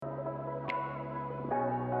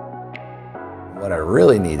What I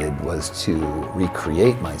really needed was to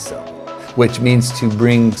recreate myself, which means to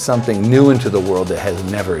bring something new into the world that has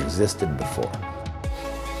never existed before.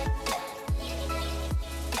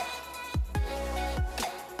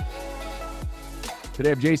 Today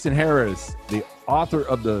I have Jason Harris, the author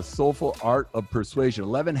of The Soulful Art of Persuasion,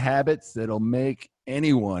 11 Habits That'll Make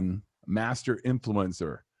Anyone a Master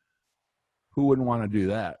Influencer. Who wouldn't want to do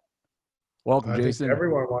that? Welcome, Jason. Think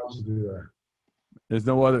everyone wants to do that. There's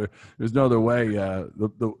no other way.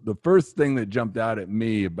 The first thing that jumped out at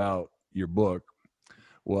me about your book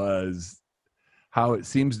was how it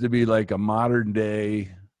seems to be like a modern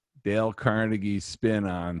day Dale Carnegie spin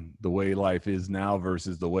on the way life is now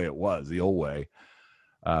versus the way it was, the old way.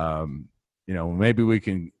 Maybe we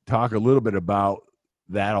can talk a little bit about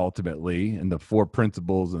that ultimately and the 4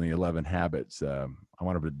 principles and the 11 habits. I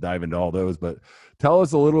want to dive into all those, but tell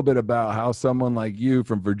us a little bit about how someone like you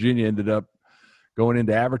from Virginia ended up going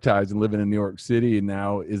into advertising, living in New York City, and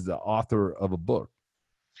now is the author of a book.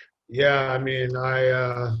 Yeah, I mean,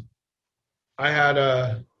 I had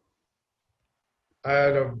a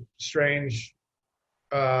strange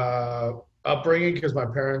upbringing because my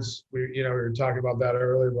parents, we were talking about that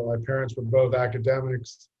earlier, but my parents were both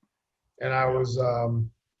academics, and I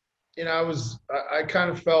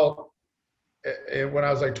kind of felt when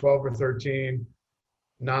I was like 12 or 13,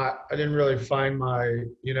 I didn't really find my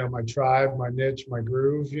tribe, my niche, my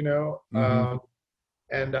groove, Mm-hmm.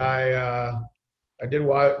 and I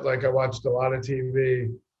watched a lot of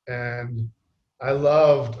TV, and I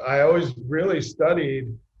always really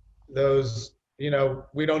studied those,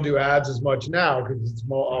 we don't do ads as much now because it's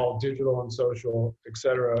all digital and social, et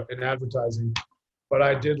cetera, in advertising, but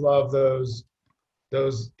I did love those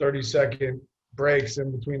 30-second breaks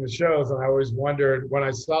in between the shows, and I always wondered when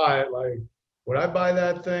I saw it, like, would I buy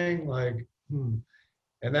that thing? And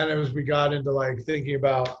then as we got into like thinking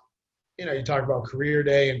about, you talk about career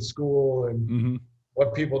day in school and Mm-hmm.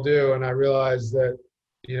 what people do, and I realized that,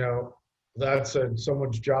 that's so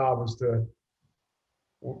much job is to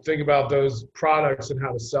think about those products and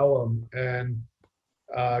how to sell them. And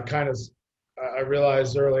I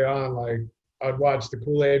realized early on, like, I'd watch the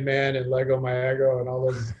Kool-Aid Man and Lego My Ego and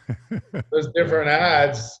all those different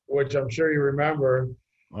ads, which I'm sure you remember.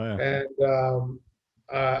 Oh, yeah.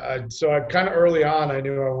 And so I kind of early on, I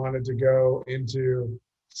knew I wanted to go into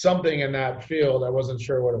something in that field. I wasn't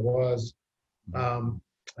sure what it was. And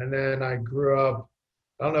then I grew up,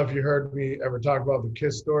 I don't know if you heard me ever talk about the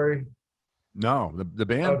Kiss story. No, the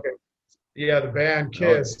band? Okay. Yeah, the band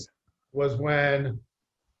Kiss was when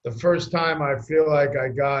the first time I feel like I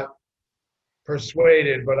got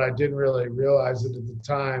persuaded, but I didn't really realize it at the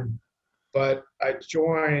time. But as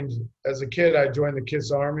a kid, I joined the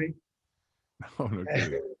Kiss Army. Oh, no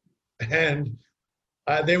kidding. And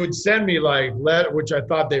they would send me like which I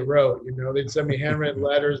thought they wrote, they'd send me handwritten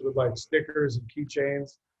letters with like stickers and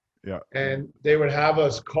keychains. Yeah. And they would have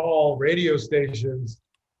us call radio stations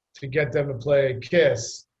to get them to play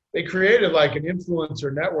Kiss. They created like an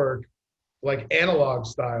influencer network, like analog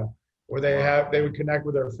style, where they would connect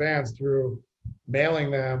with their fans through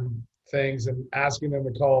mailing them things and asking them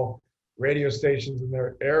to call radio stations in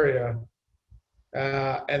their area.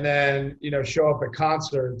 And then, show up at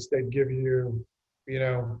concerts. They'd give you,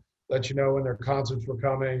 let you know when their concerts were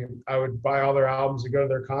coming. And I would buy all their albums and go to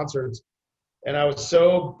their concerts. And I was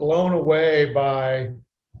so blown away by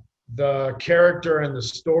the character and the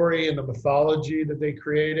story and the mythology that they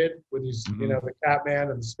created with these, Mm-hmm. The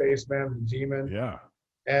Catman and the Spaceman and the Demon. Yeah.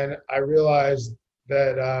 And I realized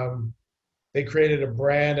that they created a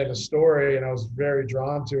brand and a story, and I was very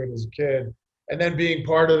drawn to it as a kid. And then being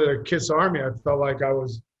part of the Kiss Army, I felt like I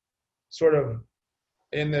was sort of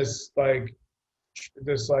in this tribe.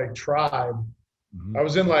 Mm-hmm. I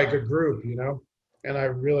was in like a group, and I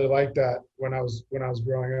really liked that when I was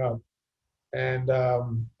growing up. And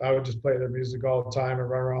I would just play their music all the time and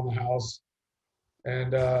run around the house.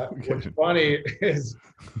 And what's funny is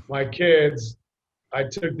my kids, I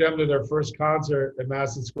took them to their first concert at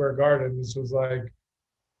Madison Square Garden. This was like,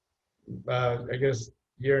 I guess,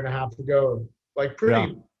 year and a half ago, like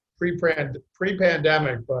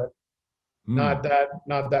pre-pandemic, but not that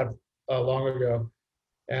long ago.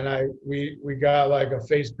 And we got like a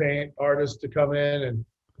face paint artist to come in and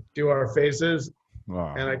do our faces.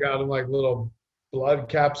 Wow. And I got them like little blood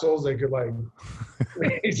capsules they could like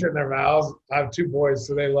freeze in their mouths. I have 2 boys,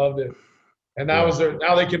 so they loved it. And that was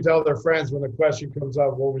now they can tell their friends when the question comes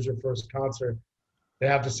up, what was your first concert? They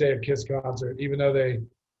have to say a Kiss concert, even though they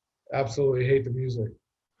absolutely hate the music.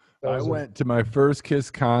 I went to my first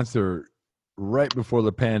Kiss concert right before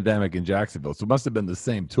the pandemic in Jacksonville. So it must have been the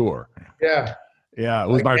same tour. Yeah. Yeah, it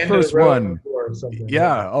was like my first one. or something.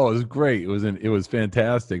 Yeah. Oh, it was great. It was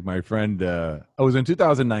fantastic. My friend, it was in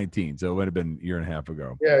 2019, so it would have been a year and a half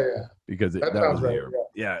ago. Yeah. Because That that was sounds the right. year.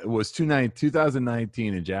 Yeah, it was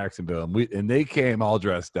 2019 in Jacksonville, and they came all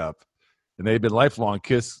dressed up, and they've been lifelong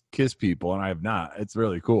Kiss people, and I have not. It's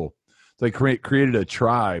really cool. So they created a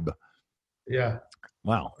tribe. Yeah.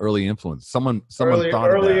 Wow, early influence. Someone Early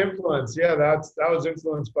thought of that. influence. Yeah, that was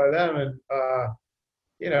influenced by them, and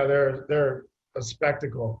they're a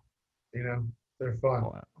spectacle. They're fun.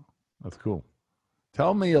 Wow, that's cool.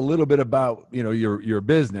 Tell me a little bit about your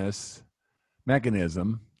business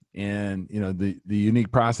Mechanism, and the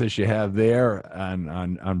unique process you have there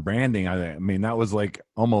on branding. I mean, that was like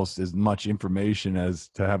almost as much information as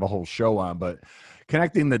to have a whole show on, but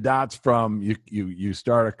connecting the dots from you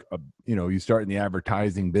start you start in the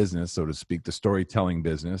advertising business, so to speak, the storytelling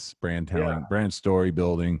business, brand telling, brand story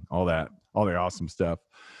building, all the awesome stuff,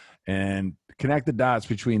 and connect the dots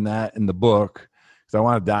between that and the book, because I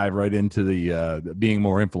want to dive right into the being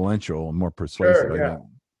more influential and more persuasive. Sure, yeah. I think.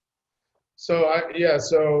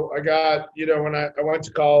 So I got, when I went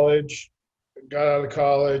to college, got out of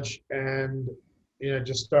college, and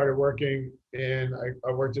just started working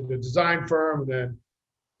I worked at a design firm, and then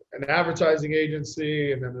an advertising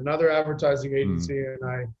agency, and then another advertising agency, and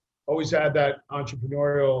I always had that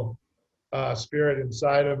entrepreneurial spirit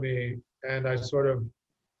inside of me, and I sort of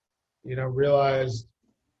realized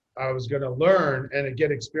I was going to learn and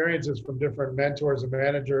get experiences from different mentors and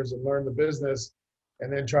managers and learn the business,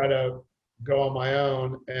 and then try to go on my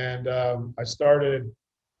own. And I started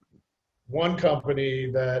one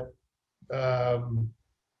company that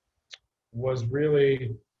was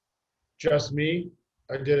really just me.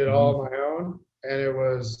 I did it all on my own, and it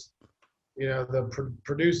was the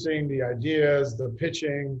producing, the ideas, the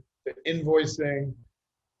pitching, the invoicing,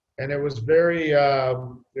 and it was very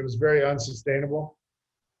unsustainable.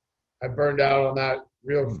 I burned out on that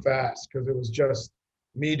real fast because it was just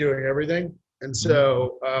me doing everything. And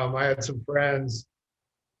so I had some friends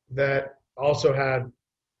that also had,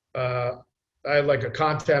 I had like a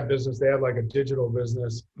content business. They had like a digital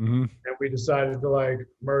business. And we decided to like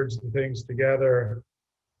merge the things together.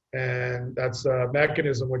 And that's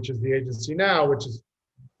Mechanism, which is the agency now, which has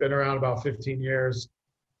been around about 15 years.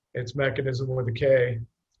 It's Mechanism with a K.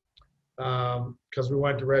 Because we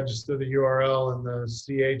went to register the URL and the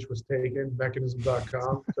CH was taken,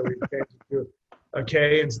 mechanism.com. So we changed it to a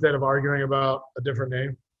K instead of arguing about a different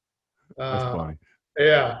name. That's funny.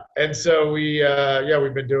 Yeah. And so we've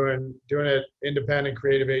been doing it, independent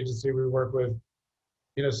creative agency. We work with,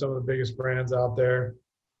 some of the biggest brands out there,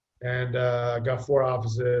 and got 4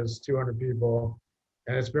 offices, 200 people,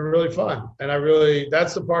 and it's been really fun. And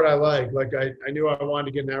that's the part I like. Like I knew I wanted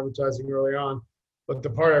to get in advertising early on, but the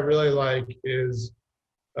part I really like is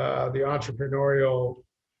the entrepreneurial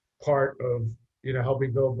part of,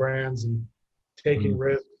 helping build brands and taking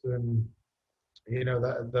risks, and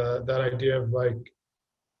that idea of like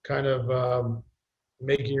kind of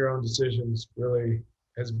making your own decisions really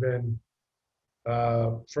has been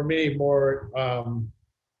for me more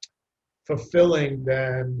fulfilling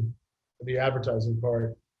than the advertising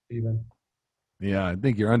part even. Yeah, I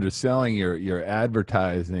think you're underselling your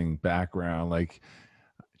advertising background. Like,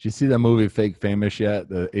 did you see that movie Fake Famous yet?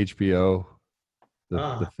 The HBO.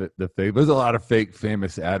 The fake. There's a lot of fake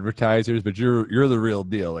famous advertisers, but you're the real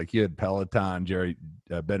deal. Like you had Peloton,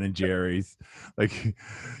 Ben and Jerry's. Like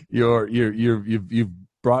you've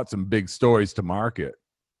brought some big stories to market.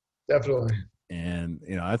 Definitely. And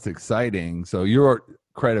that's exciting. So your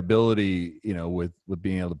credibility, with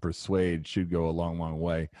being able to persuade should go a long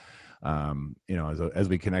way. As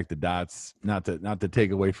we connect the dots, not to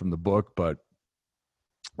take away from the book, but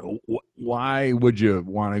why would you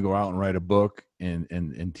want to go out and write a book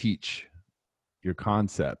and teach your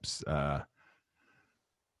concepts? What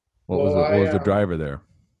was the driver there?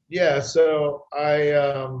 Yeah, so I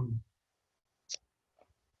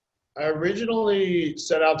originally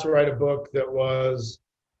set out to write a book that was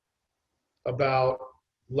about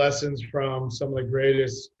lessons from some of the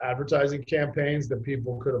greatest advertising campaigns that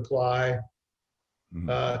people could apply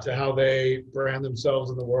to how they brand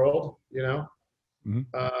themselves in the world,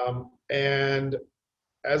 and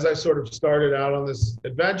as I sort of started out on this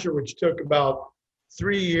adventure, which took about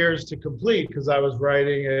 3 years to complete because I was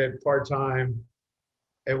writing it part-time.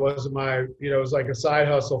 It wasn't it was like a side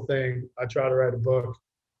hustle thing. I tried to write a book.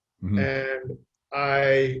 And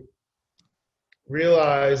I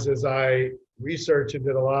realized as I researched and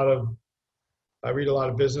I read a lot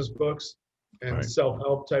of business books and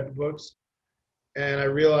self-help type of books. And I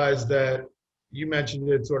realized that you mentioned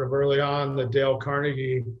it sort of early on, the Dale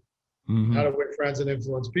Carnegie, How to Win Friends and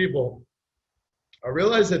Influence People. I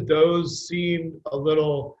realized that those seemed a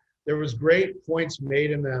little, there was great points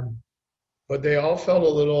made in them, but they all felt a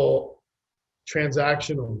little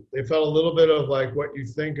transactional. They felt a little bit of like what you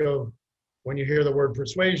think of when you hear the word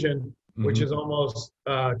persuasion, which Mhm. is almost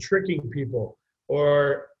tricking people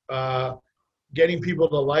or getting people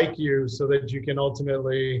to like you so that you can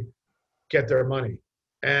ultimately get their money.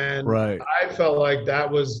 And Right. I felt like that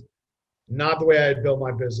was not the way I had built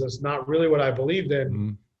my business, not really what I believed in.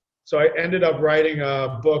 Mhm. So I ended up writing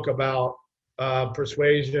a book about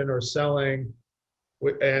persuasion or selling,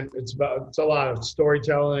 and it's a lot of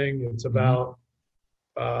storytelling. It's Mhm. about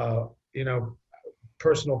you know,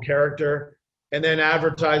 personal character, and then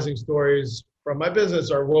advertising stories from my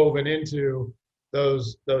business are woven into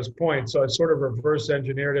those points. So I sort of reverse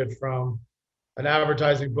engineered it from an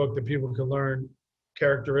advertising book that people can learn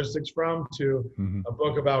characteristics from to Mhm. a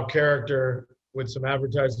book about character with some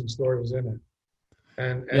advertising stories in it.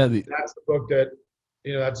 And Yeah. that's the book that,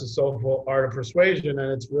 that's the soulful art of persuasion,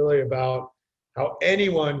 and it's really about how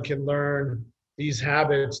anyone can learn these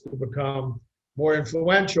habits to become more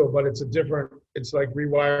influential, but it's like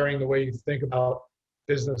rewiring the way you think about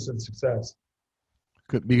business and success.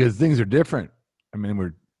 Because things are different. I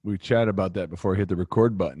mean, we chat about that before I hit the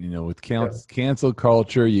record button. With Yeah. cancel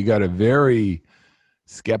culture, you got a very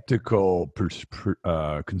skeptical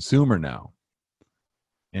consumer now,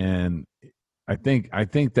 and I think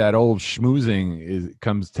that old schmoozing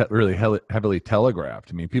comes really heavily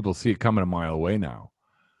telegraphed. I mean, people see it coming a mile away now,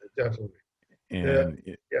 Definitely. Yeah. and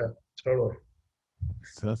Yeah, totally.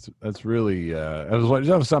 so that's really that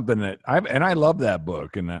was something that I love that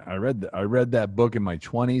book, and I read that book in my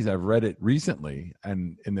 20s. I've read it recently,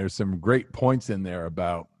 and there's some great points in there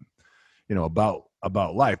about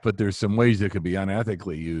about life, but there's some ways that could be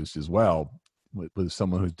unethically used as well with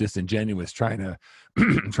someone who's disingenuous trying to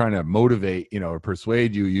trying to motivate or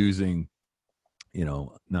persuade you using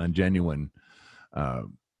non-genuine uh,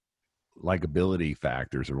 likability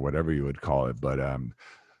factors or whatever you would call it. But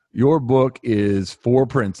your book is 4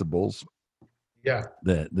 principles Yeah.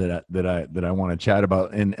 that I want to chat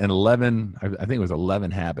about, and 11. I think it was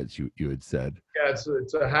 11 habits you had said. Yeah,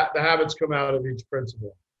 the habits come out of each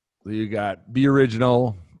principle. So you got be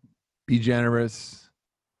original, be generous,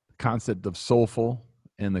 the concept of soulful,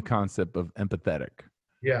 and the concept of empathetic.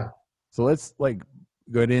 Yeah. So let's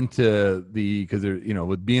get into because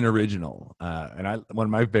with being original, and one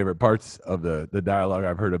of my favorite parts of the dialogue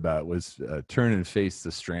I've heard about was turn and face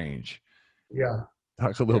the strange. Yeah.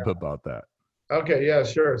 Talk a little bit about that. Okay, yeah,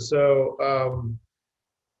 sure. So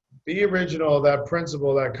be original, that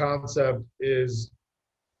principle, that concept is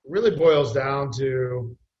really boils down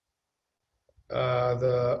to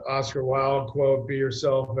the Oscar Wilde quote, be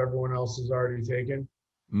yourself, everyone else is already taken.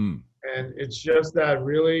 Mm. And it's just that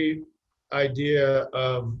really idea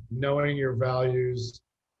of knowing your values,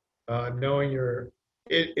 knowing your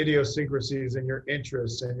idiosyncrasies and your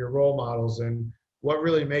interests and your role models and what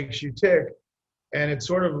really makes you tick. And it's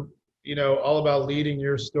sort of, all about leading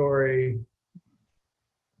your story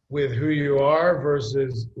with who you are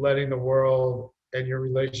versus letting the world and your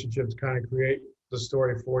relationships kind of create the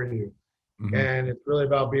story for you. Mm-hmm. And it's really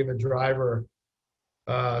about being the driver.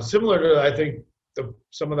 Similar to, I think,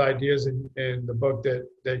 some of the ideas in the book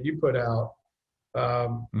that you put out.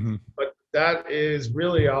 Mm-hmm. But that is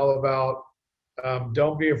really all about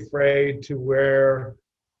don't be afraid to wear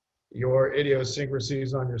your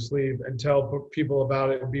idiosyncrasies on your sleeve and tell people about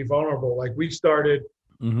it and be vulnerable. Like we just started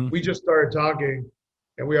talking,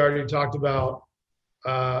 and we already talked about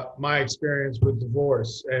my experience with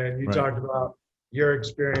divorce, and you talked about your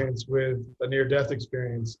experience with a near-death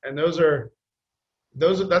experience. And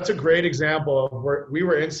that's a great example of where we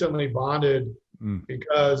were instantly bonded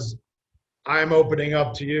because I'm opening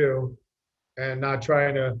up to you and not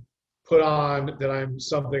trying to put on that I'm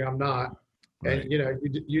something I'm not. Right. And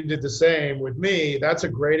you did the same with me. That's a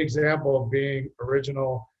great example of being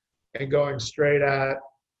original and going straight at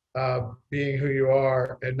being who you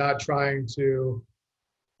are and not trying to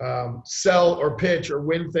sell or pitch or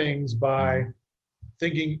win things by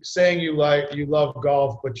saying you love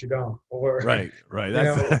golf but you don't. Or right.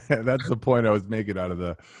 That's the point I was making out of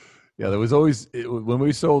the. Yeah, there was always when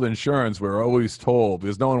we sold insurance, we were always told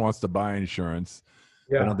because no one wants to buy insurance.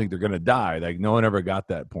 Yeah. They don't think they're going to die. Like no one ever got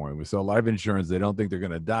that point. We sell life insurance. They don't think they're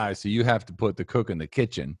going to die. So you have to put the cook in the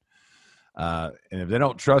kitchen. And if they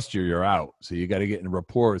don't trust you, you're out. So you got to get in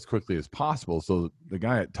rapport as quickly as possible. So the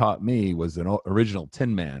guy that taught me was an original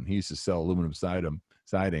Tin Man. He used to sell aluminum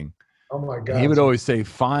siding. Oh my God. And he would always say,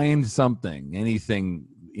 find something, anything,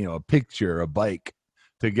 a picture, a bike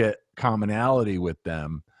to get commonality with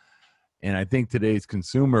them. And I think today's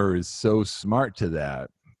consumer is so smart to that.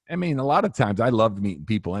 I mean, a lot of times I loved meeting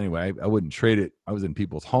people anyway. I wouldn't trade it. I was in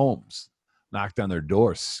people's homes, knocked on their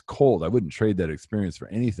doors cold. I wouldn't trade that experience for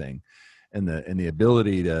anything. And the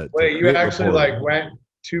ability to Wait, you create actually rapport. like went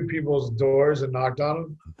to people's doors and knocked on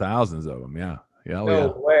them? Thousands of them. Yeah. Yeah. Oh, No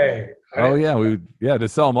yeah. way. Oh yeah. To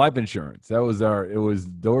sell them life insurance. It was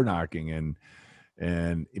door knocking.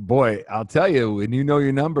 And boy, I'll tell you, when you know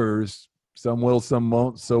your numbers, some will, some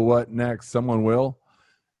won't. So what next? Someone will.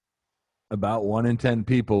 About 1 in 10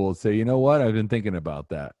 people will say, you know what? I've been thinking about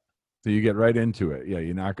that. So you get right into it. Yeah,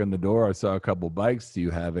 you knock on the door. I saw a couple bikes. Do you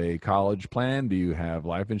have a college plan? Do you have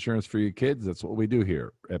life insurance for your kids? That's what we do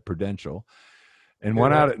here at Prudential. And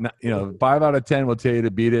 5 out of 10 will tell you to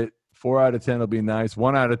beat it. 4 out of 10 will be nice.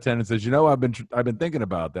 1 out of 10 says, I've been thinking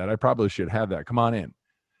about that. I probably should have that. Come on in.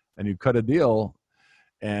 And you cut a deal.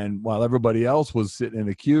 And while everybody else was sitting in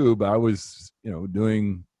a cube, I was,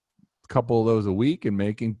 doing a couple of those a week and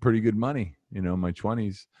making pretty good money, in my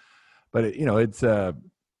 20s. But it's a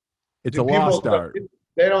lost art.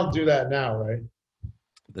 They don't do that now, right?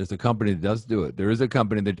 There's a company that does do it. There is a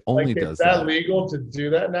company that only does that. Is that legal to do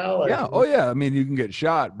that now? Yeah. Oh yeah. I mean, you can get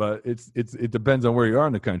shot, but it depends on where you are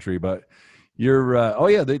in the country. But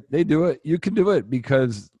they do it. You can do it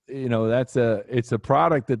because it's a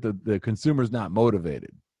product that the consumer's not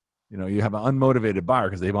motivated. You have an unmotivated buyer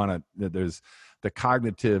because they want to. There's the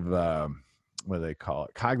cognitive, what do they call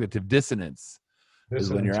it? Cognitive dissonance. Is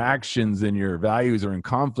when your actions and your values are in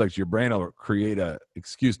conflict, your brain will create a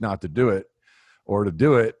excuse not to do it or to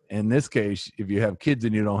do it. In this case, if you have kids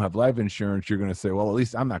and you don't have life insurance, you're going to say, well, at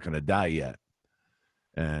least I'm not going to die yet.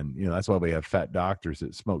 And, that's why we have fat doctors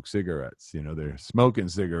that smoke cigarettes. They're smoking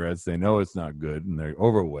cigarettes. They know it's not good and they're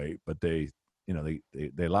overweight, but they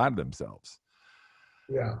lie to themselves.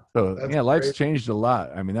 Yeah. So life's changed a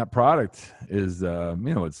lot. I mean, that product is,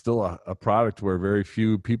 it's still a product where very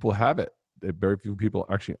few people have it. Very few people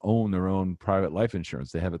actually own their own private life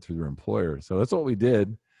insurance. They have it through their employer. So that's what we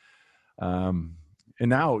did. And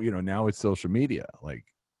now, now it's social media. Like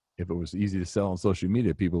if it was easy to sell on social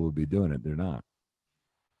media, people would be doing it. They're not.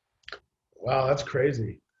 Wow. That's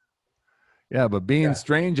crazy. Yeah. But being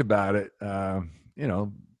strange about it,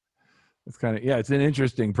 it's kind of, it's an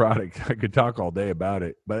interesting product. I could talk all day about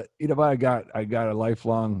it, but I got a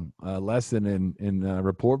lifelong lesson in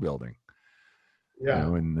rapport building. Yeah.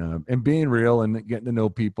 And being real and getting to know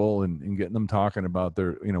people and getting them talking about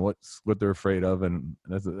their, what they're afraid of. And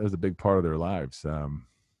that's a big part of their lives.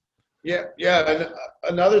 Yeah. And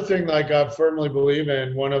another thing, like I firmly believe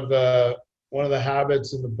in, one of the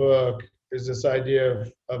habits in the book is this idea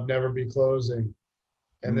of never be closing.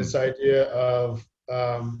 And this idea of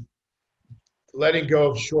letting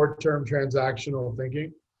go of short-term transactional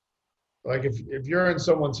thinking. Like if you're in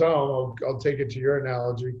someone's home, I'll take it to your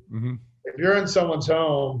analogy. Mm-hmm. If you're in someone's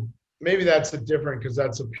home, maybe that's different because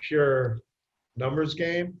that's a pure numbers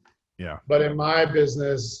game. Yeah. But in my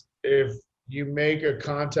business, if you make a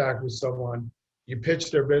contact with someone, you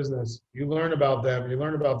pitch their business, you learn about them, you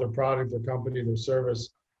learn about their product, their company, their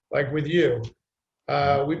service. Like with you,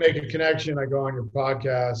 we make a connection. I go on your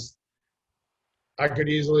podcast. I could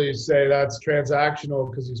easily say that's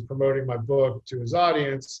transactional because he's promoting my book to his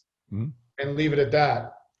audience and leave it at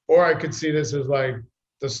that. Or I could see this as like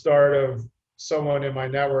the start of someone in my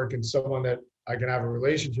network and someone that I can have a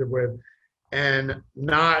relationship with and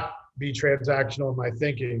not be transactional in my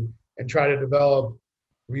thinking and try to develop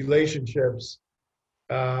relationships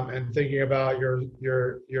and thinking about your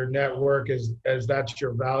network as that's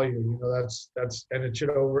your value. That's and it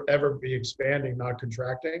should ever be expanding, not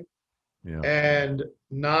contracting. Yeah. And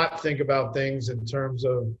not think about things in terms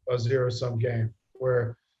of a zero-sum game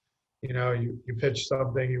where, you pitch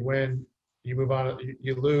something, you win, you move on,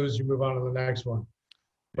 you lose, you move on to the next one.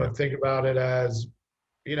 But think about it as,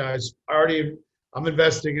 I'm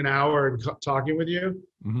investing an hour in talking with you.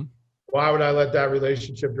 Mm-hmm. Why would I let that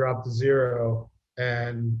relationship drop to zero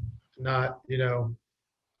and not,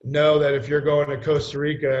 know that if you're going to Costa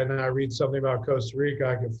Rica and I read something about Costa Rica,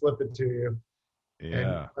 I can flip it to you.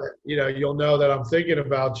 Yeah. And, you'll know that I'm thinking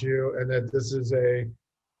about you and that this is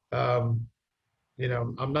we're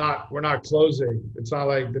not closing. It's not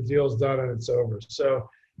like the deal's done and it's over. So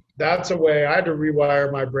that's a way I had to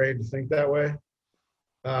rewire my brain to think that way.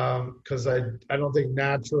 Because I don't think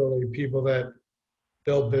naturally people that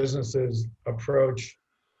build businesses approach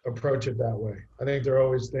it that way. I think they're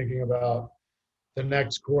always thinking about the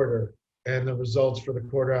next quarter and the results for the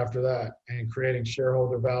quarter after that and creating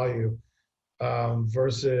shareholder value.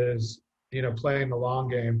 Versus, playing the long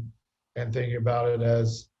game and thinking about it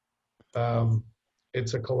as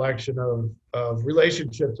it's a collection of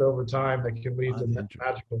relationships over time that can lead to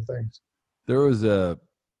magical things. There was a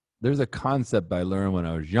there's a concept I learned when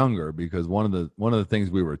I was younger, because one of the things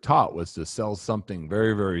we were taught was to sell something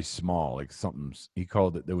very, very small, like something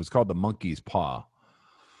it was called the monkey's paw,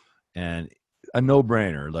 and a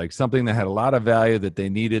no-brainer, like something that had a lot of value that they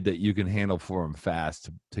needed, that you can handle for them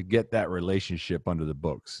fast to get that relationship under the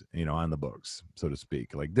books, on the books, so to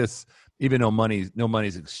speak. Like this, even though no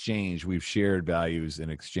money's exchanged, we've shared values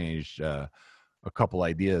and exchanged a couple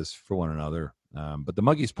ideas for one another. But the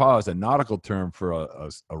monkey's paw is a nautical term for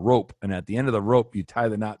a rope, and at the end of the rope, you tie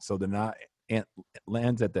the knot so the knot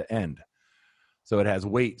lands at the end, so it has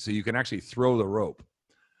weight, so you can actually throw the rope.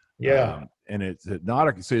 Yeah. And it's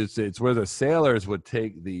nautical, so it's where the sailors would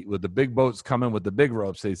take with the big boats coming with the big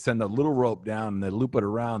ropes, they send a little rope down and they loop it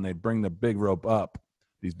around, they'd bring the big rope up,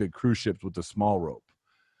 these big cruise ships with the small rope.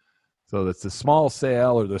 So that's the small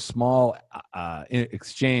sail or the small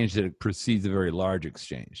exchange that precedes a very large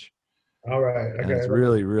exchange. All right. Okay. And it's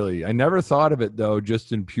really, really, I never thought of it though,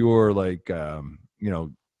 just in pure, like,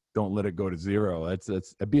 don't let it go to zero.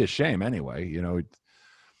 It'd be a shame anyway.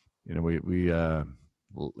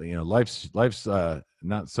 Life's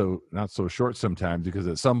not so short sometimes, because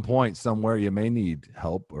at some point somewhere you may need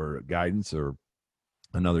help or guidance or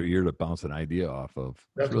another ear to bounce an idea off of.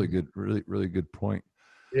 That's really good. Really, really good point.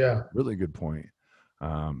 Yeah. Really good point.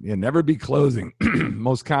 Never be closing.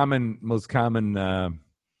 most common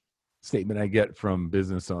statement I get from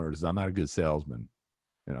business owners is, I'm not a good salesman.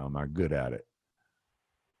 I'm not good at it.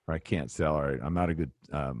 Or I can't sell. Or I'm not a good,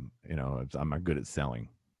 I'm not good at selling.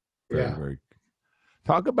 Very.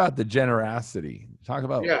 Talk about the generosity. Talk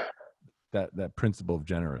about that principle of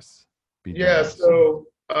generous. Generous. So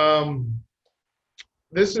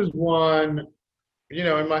this is one,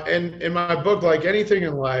 in my book, like anything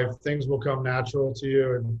in life, things will come natural to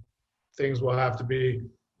you and things will have to be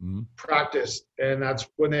practiced. And that's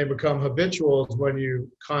when they become habitual, is when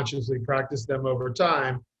you consciously practice them over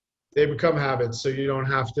time, they become habits. So you don't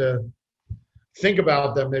have to think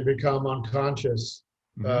about them. They become unconscious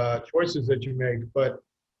choices that you make. But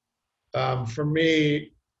for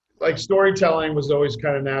me, like storytelling was always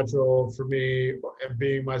kind of natural for me, and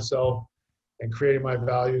being myself and creating my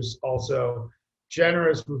values also.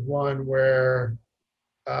 Generous was one where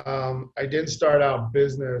I didn't start out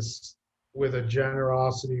business with a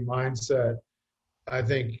generosity mindset. I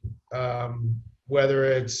think whether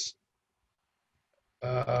it's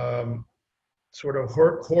sort of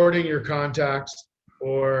hoarding your contacts,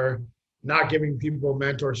 or not giving people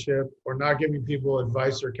mentorship, or not giving people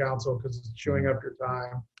advice or counsel because it's chewing up your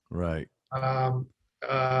time. Right.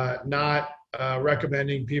 Not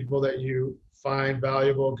recommending people that you find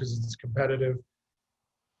valuable because it's competitive.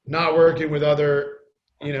 Not working with other,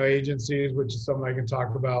 agencies, which is something I can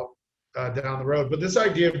talk about down the road. But this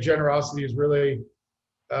idea of generosity is really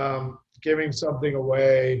giving something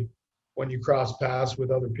away when you cross paths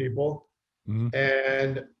with other people,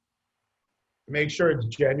 and make sure it's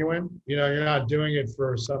genuine. You're not doing it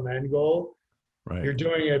for some end goal. Right. You're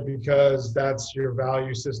doing it because that's your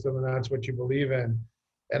value system and that's what you believe in.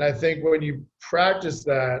 And I think when you practice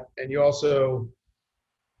that and you also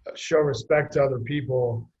show respect to other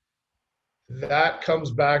people, that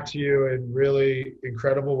comes back to you in really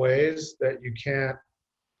incredible ways that you can't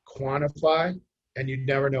quantify, and you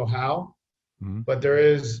never know how. But there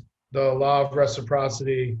is the law of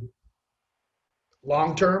reciprocity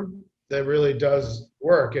long term that really does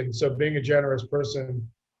work. And so being a generous person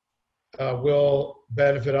will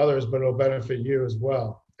benefit others, but it'll benefit you as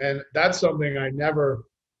well. And that's something I'm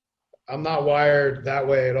not wired that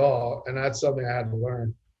way at all. And that's something I had to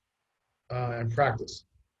learn and practice.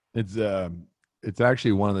 It's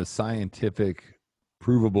actually one of the scientific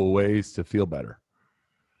provable ways to feel better.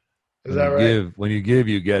 Is that right? When you give,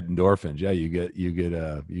 you get endorphins. Yeah, you get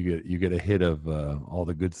a hit of all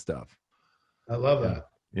the good stuff. I love that.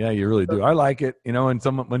 Yeah, you really do. I like it. And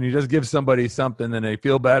when you just give somebody something and they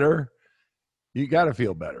feel better, you got to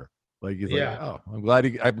feel better. Like he's like, oh, I'm glad.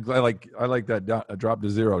 I like that drop to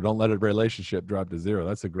zero. Don't let a relationship drop to zero.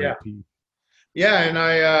 That's a great piece. Yeah, and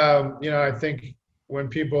I think when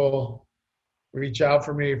people reach out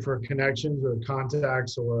for me for connections or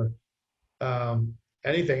contacts or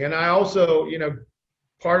anything, and I also,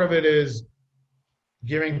 part of it is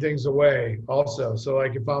giving things away also. So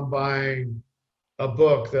like if I'm buying a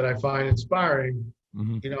book that I find inspiring,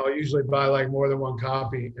 I usually buy like more than one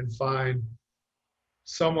copy and find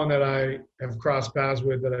someone that I have crossed paths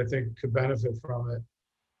with that I think could benefit from it.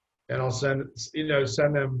 And I'll send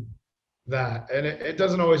them that. And it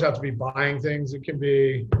doesn't always have to be buying things. It can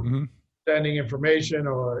be sending information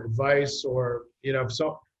or advice, or,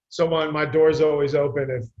 someone, my door's always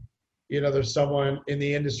open if, there's someone in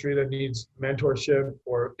the industry that needs mentorship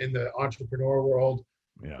or in the entrepreneur world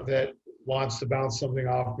Yeah. that wants to bounce something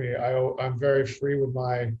off me. I'm very free with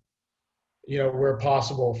my, where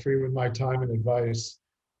possible, free with my time and advice,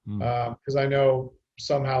 because I know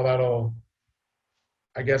somehow that'll,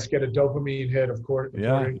 I guess, get a dopamine hit, of course,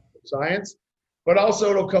 Yeah. according to science, but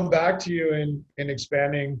also it'll come back to you in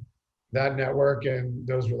expanding that network and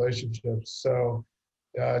those relationships. So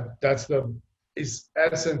that's the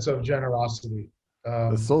essence of generosity.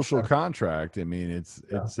 The social contract. I mean, it's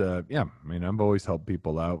yeah. I mean, I've always helped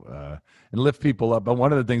people out and lift people up. But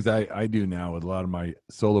one of the things I do now with a lot of my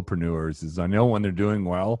solopreneurs is I know when they're doing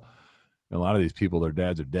well, and a lot of these people, their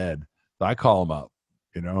dads are dead. So I call them up,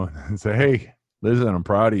 and say, hey, listen, I'm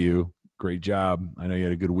proud of you. Great job. I know you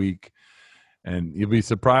had a good week. And you'll be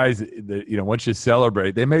surprised that, once you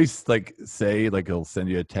celebrate, they may say, he'll send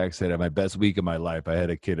you a text, say, my best week of my life. I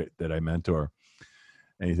had a kid that I mentor.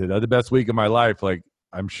 And he said, that's the best week of my life. Like,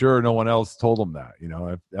 I'm sure no one else told him that,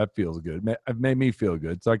 that feels good. It made me feel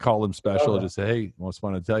good. So I call him special. Just say, hey, I just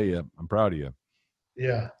want to tell you, I'm proud of you.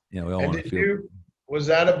 Yeah. We all want to feel. Was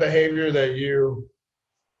that a behavior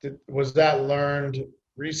that was that learned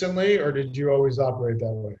recently, or did you always operate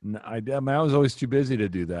that way? No, I was always too busy to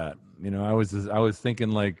do that. I was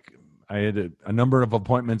thinking like I had a number of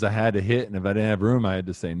appointments I had to hit. And if I didn't have room, I had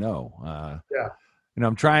to say no. Yeah.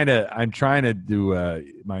 I'm trying to do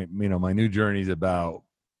my new journey is about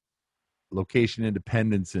location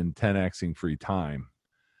independence and 10xing free time.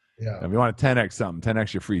 Yeah. If you want to 10x something,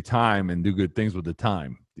 10x your free time and do good things with the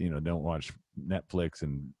time. Don't watch Netflix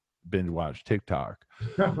and binge watch TikTok.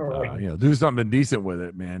 Right. Do something decent with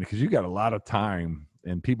it, man, because you got a lot of time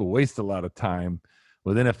and people waste a lot of time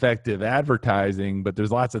with ineffective advertising, but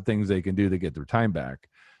there's lots of things they can do to get their time back.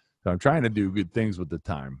 So I'm trying to do good things with the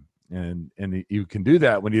time. And you can do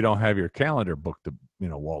that when you don't have your calendar booked to,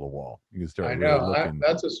 wall to wall. You can start. I know really looking.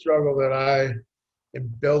 that's a struggle that I am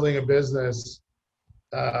building a business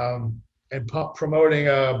and promoting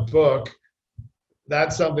a book.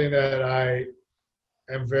 That's something that I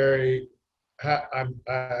am very.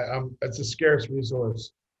 It's a scarce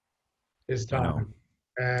resource. Is time,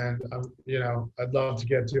 and I'd love to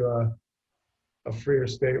get to a freer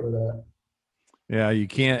state with that. Yeah, you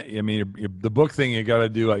can't. I mean, the book thing you got to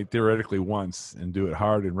do like theoretically once and do it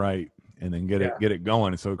hard and right, and then get it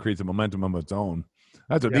going, so it creates a momentum of its own.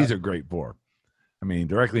 That's what these are great for. I mean,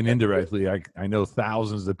 directly and indirectly, I know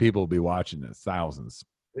thousands of people will be watching this. Thousands.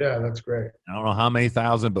 Yeah, that's great. I don't know how many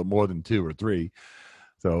thousand, but more than 2 or 3.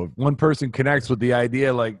 So if one person connects with the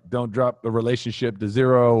idea, like don't drop a relationship to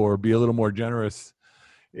 0 or be a little more generous.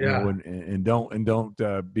 And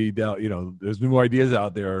don't be down. There's new ideas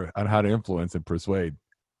out there on how to influence and persuade.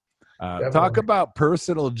 Talk about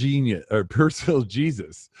personal genius or personal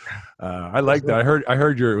Jesus. I like that. I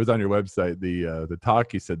heard it was on your website. The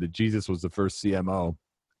talk, you said that Jesus was the first CMO.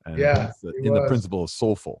 And the principle of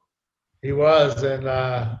soulful. He was, and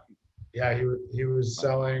he was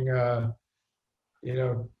selling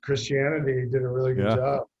Christianity. He did a really good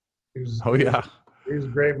job. He was a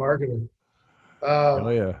great marketer.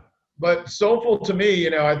 But soulful to me,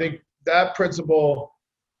 I think that principle,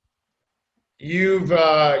 you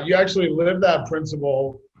actually lived that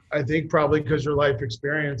principle, I think probably because your life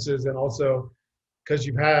experiences and also because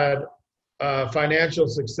you've had financial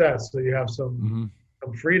success. So you have some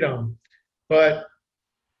freedom, but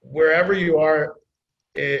wherever you are,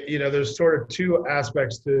 there's sort of 2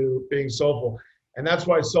 aspects to being soulful. And that's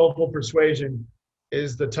why Soulful Persuasion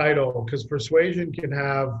is the title, because persuasion can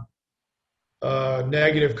have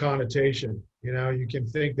negative connotation. You can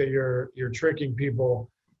think that you're tricking people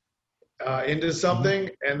into something,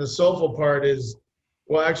 and the soulful part is,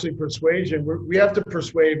 well, actually persuasion, we have to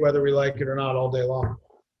persuade whether we like it or not all day long,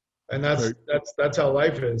 and that's how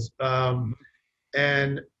life is.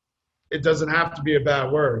 And it doesn't have to be a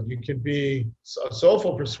bad word. You can be a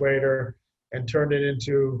soulful persuader and turn it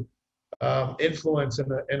into influence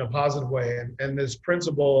in a positive way. And this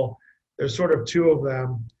principle, there's sort of 2 of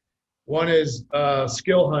them. One is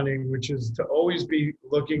skill hunting, which is to always be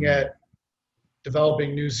looking at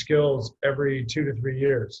developing new skills every 2 to 3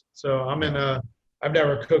 years. So I've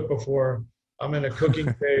never cooked before. I'm in a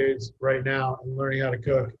cooking phase right now. I'm learning how to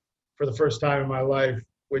cook for the first time in my life,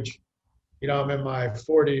 which, I'm in my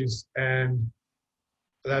 40s, and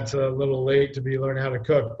that's a little late to be learning how to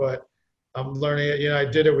cook, but I'm learning it. I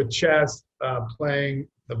did it with chess, playing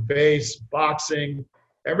the bass, boxing.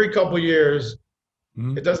 Every couple years,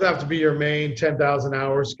 it doesn't have to be your main 10,000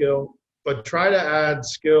 hour skill, but try to add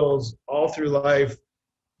skills all through life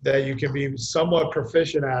that you can be somewhat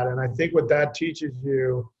proficient at. And I think what that teaches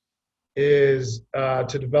you is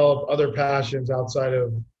to develop other passions outside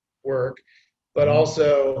of work, but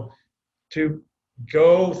also to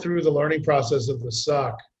go through the learning process of the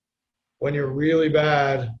suck when you're really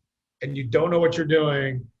bad and you don't know what you're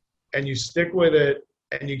doing, and you stick with it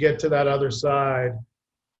and you get to that other side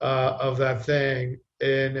of that thing,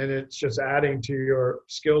 and it's just adding to your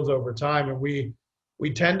skills over time. And we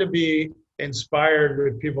tend to be inspired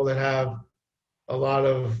with people that have a lot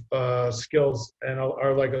of skills and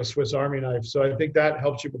are like a Swiss Army knife. So I think that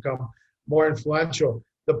helps you become more influential.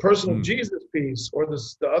 The personal Jesus piece, or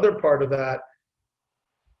the other part of that,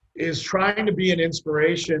 is trying to be an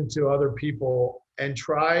inspiration to other people and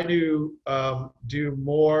try to do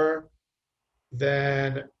more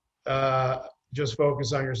than just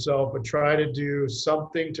focus on yourself, but try to do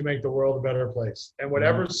something to make the world a better place. And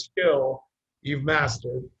whatever skill you've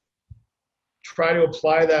mastered, try to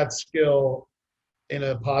apply that skill in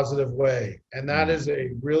a positive way. And that is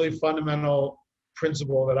a really fundamental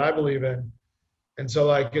principle that I believe in. And so,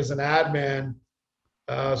 like, as an ad man,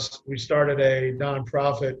 we started a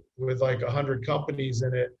nonprofit with like 100 companies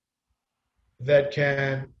in it that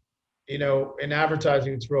can, in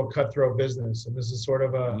advertising, it's real cutthroat business. And this is sort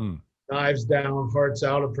of a knives down, hearts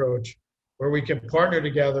out approach, where we can partner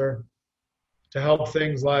together to help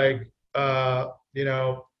things like, fight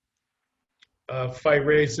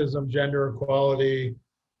racism, gender equality,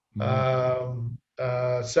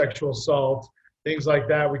 sexual assault, things like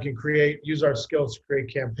that. We can use our skills to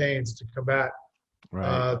create campaigns to combat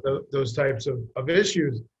those types of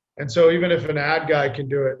issues. And so even if an ad guy can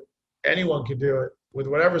do it, anyone can do it with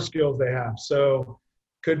whatever skills they have. So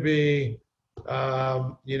could be,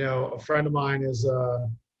 a friend of mine is a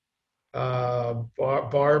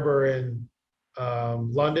barber in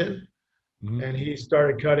London, and he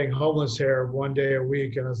started cutting homeless hair one day a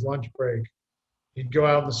week in his lunch break. He'd go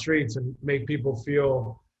out in the streets and make people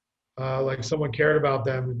feel like someone cared about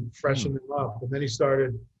them and freshen them up. And then he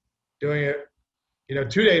started doing it,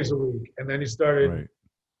 2 days a week. And then he started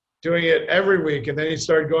doing it every week. And then he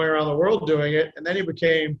started going around the world doing it. And then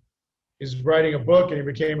he's writing a book, and he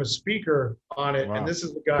became a speaker on it. Wow. And this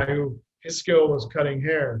is the guy who his skill was cutting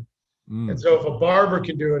hair. And so if a barber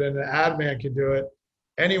can do it and an ad man can do it,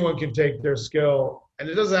 anyone can take their skill. And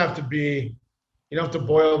it doesn't have to be, you don't have to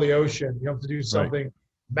boil the ocean. You don't have to do something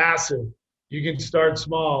massive. You can start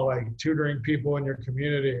small, like tutoring people in your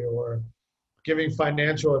community or giving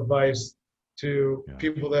financial advice to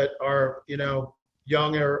people that are,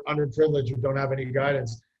 young or underprivileged who don't have any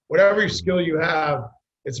guidance. Whatever skill you have,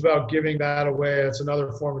 it's about giving that away. It's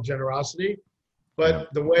another form of generosity.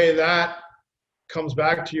 But the way that comes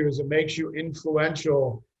back to you is it makes you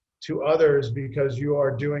influential to others because you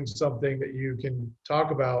are doing something that you can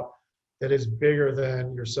talk about that is bigger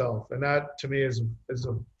than yourself. And that, to me, is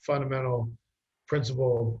a fundamental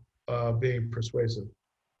principle of being persuasive.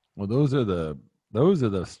 Well, those are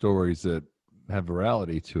the stories that have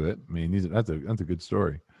virality to it. I mean, that's a good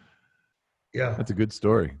story. Yeah, that's a good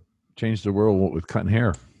story. Change the world with cutting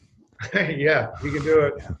hair. Yeah, you can do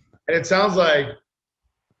it. And it sounds like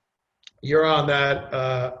you're on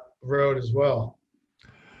that road as well.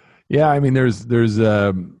 Yeah, I mean, there's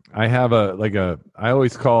I have I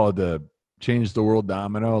always call it the change the world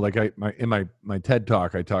domino. Like in my TED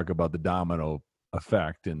talk, I talk about the domino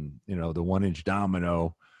effect, and the 1-inch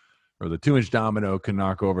domino or the 2-inch domino can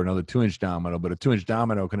knock over another 2-inch domino, but a 2-inch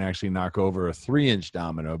domino can actually knock over a 3-inch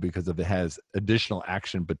domino because it has additional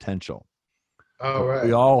action potential. Oh, right.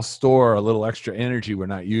 We all store a little extra energy we're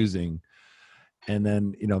not using. And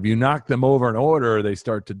then, if you knock them over in order, they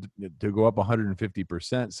start to go up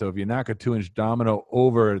 150%. So if you knock a 2-inch domino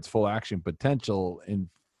over its full action potential in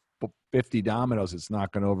 50 dominoes, it's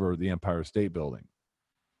knocking over the Empire State Building.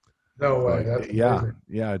 No way. That's amazing.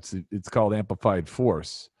 Yeah. It's called amplified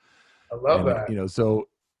force. I love that. So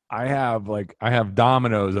I have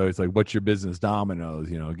dominoes. I was like, what's your business dominoes?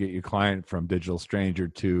 Get your client from digital stranger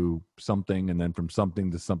to something, and then from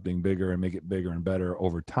something to something bigger, and make it bigger and better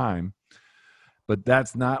over time. But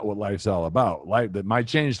that's not what life's all about. My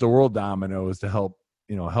change the world domino is to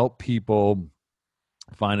help people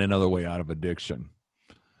find another way out of addiction.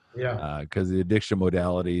 Yeah. Because the addiction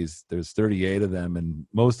modalities, there's 38 of them, and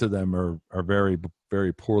most of them are very,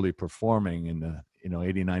 very poorly performing in the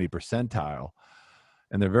 80, 90 percentile.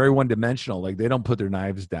 And they're very one-dimensional. Like, they don't put their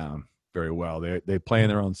knives down very well. They play in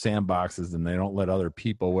their own sandboxes, and they don't let other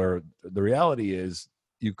people, where the reality is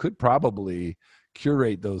you could probably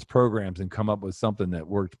curate those programs and come up with something that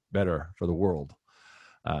worked better for the world.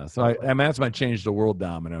 So that's my change the world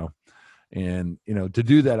domino. And, to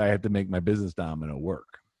do that, I have to make my business domino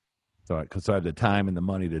work. Because I have the time and the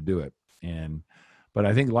money to do it. But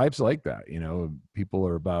I think life's like that. People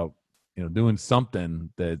are about, doing something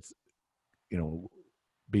that's,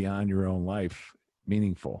 beyond your own life,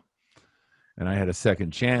 meaningful. and I had a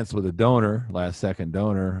second chance with a donor, last second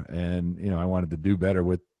donor, and I wanted to do better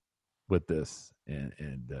with this, and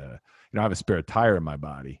I have a spare tire in my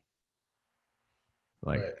body.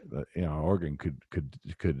 Like, organ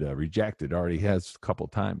could reject it. Already has a couple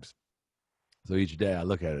times. So each day I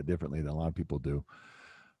look at it differently than a lot of people do.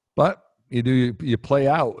 But you play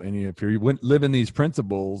out, and if you live in these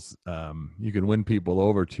principles, you can win people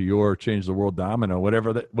over to your change the world domino,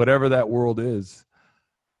 whatever that world is.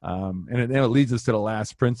 And it leads us to the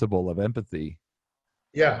last principle of empathy.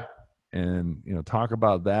 Yeah. And talk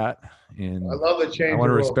about that. And I love the change. I want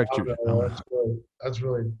to respect you. That's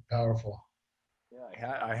really powerful.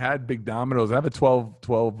 Yeah, I had big dominoes. I have a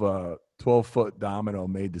 12-foot domino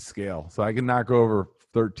made to scale, so I can knock over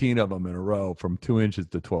 13 of them in a row from 2 inches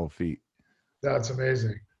to 12 feet. That's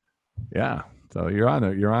amazing. Yeah, so you're onto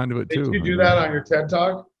it too. Did you do that on your TED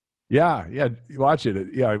Talk? Yeah, watch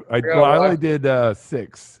it. Yeah, I only did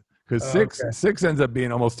 6, because six ends up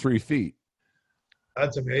being almost 3 feet.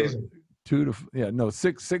 That's amazing.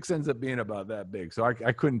 6 ends up being about that big. So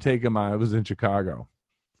I couldn't take them on. I was in Chicago.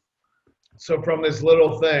 So from this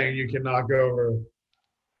little thing, you can knock over.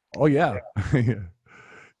 Oh yeah,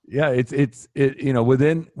 yeah. It's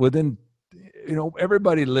within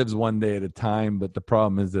everybody lives one day at a time, but the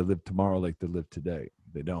problem is they live tomorrow like they live today.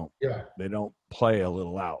 They don't. Yeah. They don't play a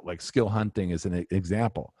little out. Like skill hunting is an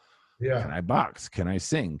example. Yeah. Can I box? Can I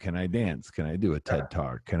sing? Can I dance? Can I do a TED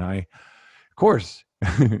Talk? Can I? Of course.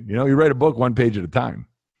 You write a book one page at a time.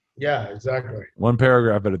 Yeah, exactly. One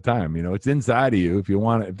paragraph at a time. It's inside of you if you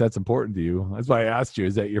want it, if that's important to you. That's why I asked you,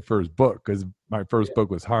 is that your first book? Because my first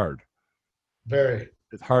book was hard. Very.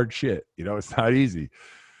 It's hard shit. It's not easy.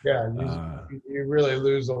 Yeah, you really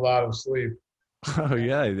lose a lot of sleep. Oh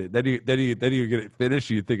yeah. Then you get it finished,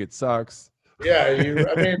 you think it sucks. Yeah,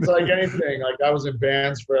 it's like anything. Like I was in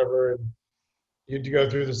bands forever, and you'd go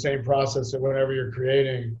through the same process of whenever you're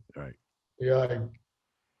creating. Right. You're like,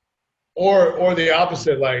 or the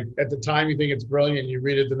opposite. Like at the time you think it's brilliant, you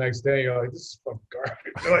read it the next day, you're like, this is fucking garbage.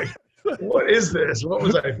 You're like, what is this? What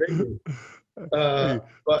was I thinking? But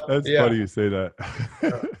that's funny you say that.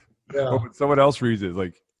 Yeah. When someone else reads it,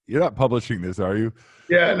 like, you're not publishing this, are you?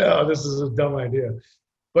 Yeah, no, this is a dumb idea.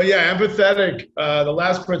 But yeah, empathetic. The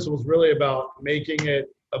last principle is really about making it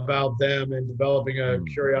about them and developing a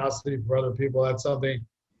curiosity for other people. That's something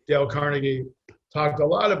Dale Carnegie talked a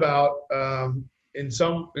lot about in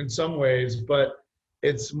some ways, but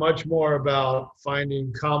it's much more about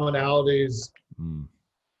finding commonalities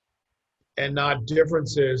and not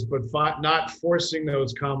differences, but not forcing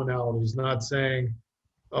those commonalities, not saying,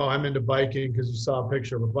 oh, I'm into biking because you saw a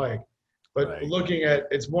picture of a bike. But looking at,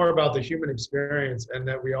 it's more about the human experience, and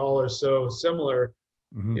that we all are so similar.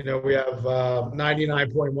 Mm-hmm. We have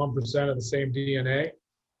 99.1% of the same DNA,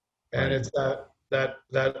 and it's that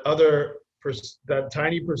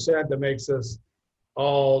tiny percent that makes us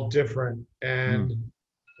all different. And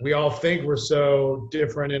we all think we're so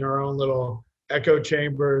different in our own little echo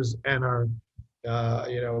chambers, and our,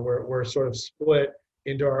 we're sort of split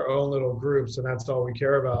into our own little groups, and that's all we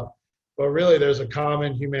care about. But really, there's a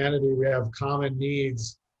common humanity. We have common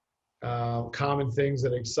needs, common things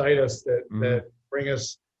that excite us, that bring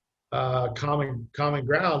us common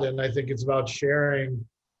ground. And I think it's about sharing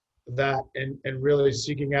that and really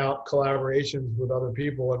seeking out collaborations with other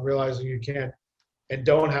people, and realizing you can't and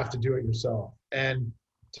don't have to do it yourself. And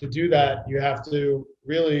to do that, you have to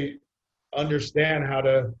really understand how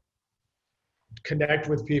to connect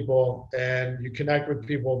with people, and you connect with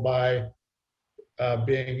people by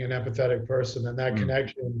being an empathetic person, and that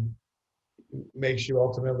connection makes you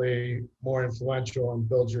ultimately more influential and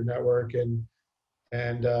builds your network and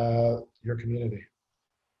your community.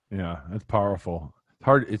 Yeah, that's powerful.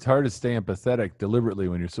 It's hard to stay empathetic deliberately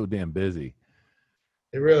when you're so damn busy.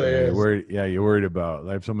 It really is. You're worried about.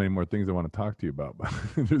 I have so many more things I want to talk to you about. But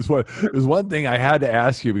there's one thing I had to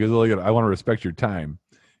ask you, because I want to respect your time.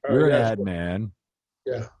 You're an ad man.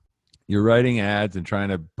 Yeah. You're writing ads and trying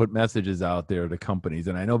to put messages out there to companies.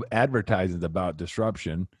 And I know advertising is about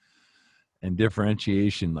disruption and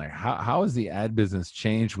differentiation. Like, how has the ad business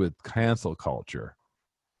changed with cancel culture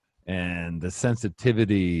and the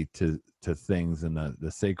sensitivity to things, and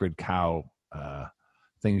the sacred cow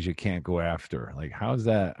things you can't go after? Like, how's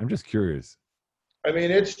that? I'm just curious. I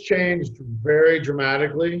mean, it's changed very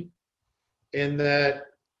dramatically in that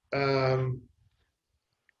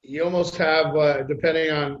you almost have,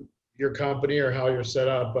 depending on your company or how you're set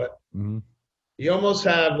up, but you almost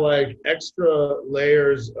have like extra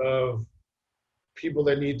layers of people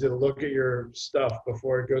that need to look at your stuff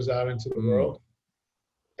before it goes out into the world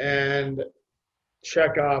and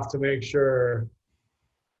check off to make sure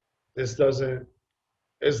this doesn't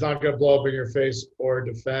it's not going to blow up in your face or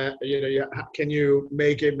defend. Can you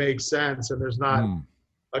make it make sense? And there's not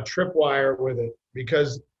a tripwire with it,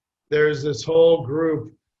 because there's this whole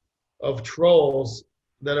group of trolls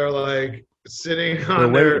that are like sitting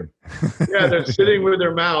on they're sitting with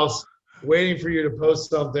their mouse waiting for you to post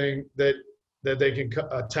something that they can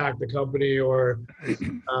attack the company or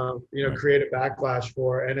create a backlash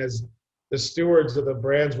for. And as the stewards of the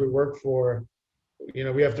brands we work for,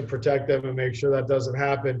 we have to protect them and make sure that doesn't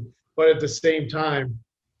happen, but at the same time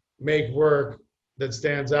make work that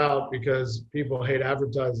stands out, because people hate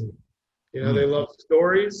advertising. They love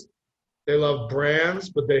stories, they love brands,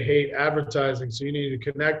 but they hate advertising. So you need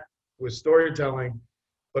to connect with storytelling,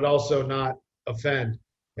 but also not offend.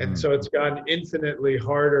 And so it's gotten infinitely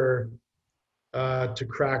harder to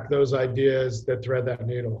crack those ideas that thread that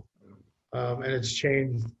needle. And it's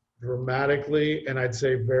changed dramatically, and I'd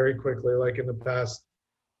say very quickly, like in the past,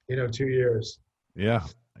 2 years. Yeah.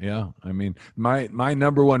 I mean, my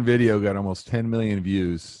number one video got almost 10 million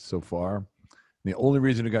views so far. The only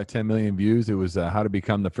reason it got 10 million views, it was how to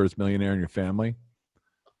become the first millionaire in your family.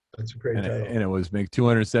 That's a great title. And it was make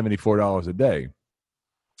 $274 a day.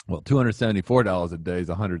 Well, $274 a day is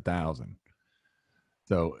 100,000.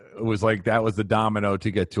 So it was like that was the domino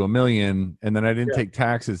to get to $1 million, and then I didn't take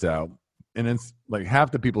taxes out, and it's like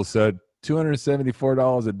half the people said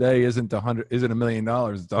 $274 a day isn't $1 million,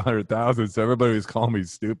 it's 100,000. So everybody was calling me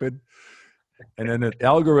stupid, and then the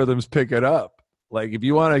algorithms pick it up. Like if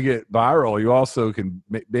you want to get viral, you also can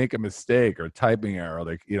make a mistake or typing error.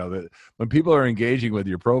 Like when people are engaging with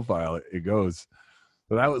your profile, it goes.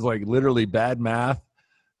 So that was like literally bad math.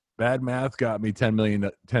 Bad math got me 10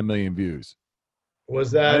 million views.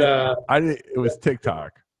 Was that it was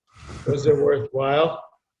TikTok. Was it worthwhile?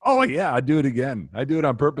 Oh yeah, I do it again. I do it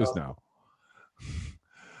on purpose now.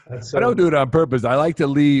 I don't do it on purpose. I like to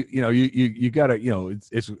leave, you gotta,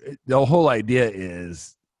 it's the whole idea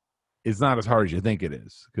is it's not as hard as you think it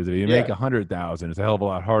is. Because if you make 100,000, it's a hell of a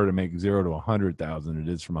lot harder to make 0 to 100,000 than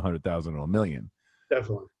it is from 100,000 to $1 million.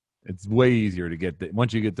 Definitely. It's way easier to get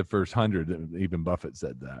once you get the first 100. Even Buffett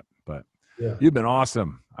said that. But you've been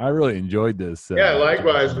awesome. I really enjoyed this.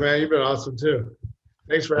 Likewise, man. You've been awesome too.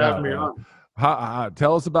 Thanks for having me on.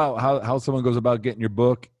 Tell us about how someone goes about getting your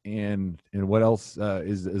book and what else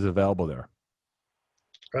is available there.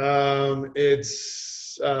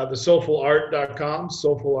 It's the soulfulart.com.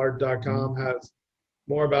 Soulfulart.com has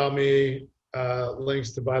more about me,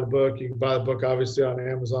 links to buy the book. You can buy the book obviously on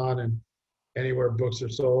Amazon and anywhere books are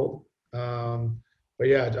sold. But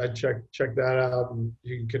yeah, I check that out, and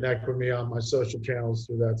you can connect with me on my social channels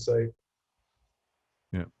through that site.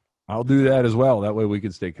 Yeah, I'll do that as well. That way we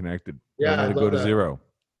can stay connected. Yeah, let it go to zero.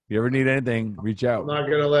 If you ever need anything, reach out. I'm not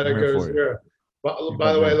gonna let it go to zero.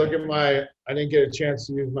 By the way, look at I didn't get a chance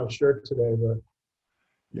to use my shirt today, but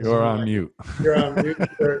you're on mute. You're on mute,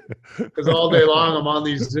 because all day long I'm on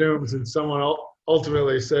these Zooms, and someone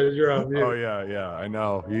ultimately said you're on mute. Oh yeah, I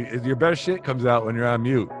know. Your best shit comes out when you're on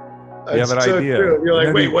mute. You have an idea. True. You're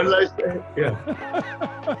like, wait, what did I say? Yeah.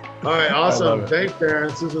 All right, awesome. Thanks,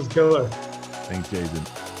 Terrence. This was killer. Thanks, Jason.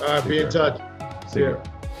 All right, be in touch. See you.